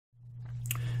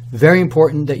Very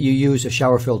important that you use a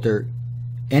shower filter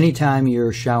anytime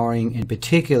you're showering, in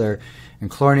particular in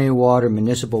chlorinated water,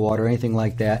 municipal water, anything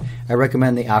like that. I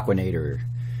recommend the Aquanator.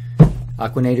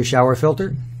 Aquanator shower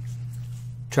filter.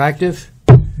 Attractive,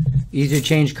 easy to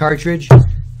change cartridge,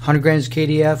 100 grams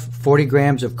KDF, 40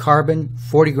 grams of carbon,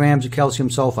 40 grams of calcium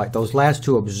sulfite. Those last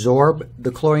two absorb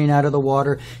the chlorine out of the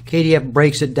water. KDF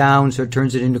breaks it down so it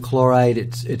turns it into chloride.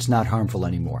 It's not harmful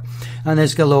anymore. And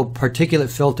there's got a little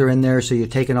particulate filter in there, so you're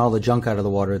taking all the junk out of the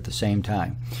water at the same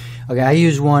time. Okay, I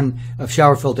use a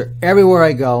shower filter everywhere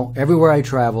I go, everywhere I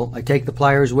travel. I take the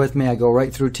pliers with me. I go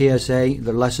right through TSA.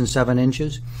 They're less than 7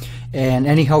 inches. And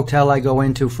any hotel I go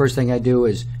into, first thing I do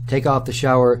is take off the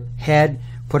shower head,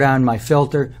 put on my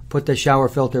filter, put the shower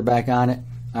filter back on it.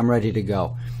 I'm ready to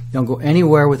go. Don't go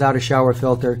anywhere without a shower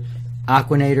filter.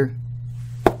 Aquanator,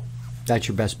 that's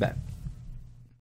your best bet.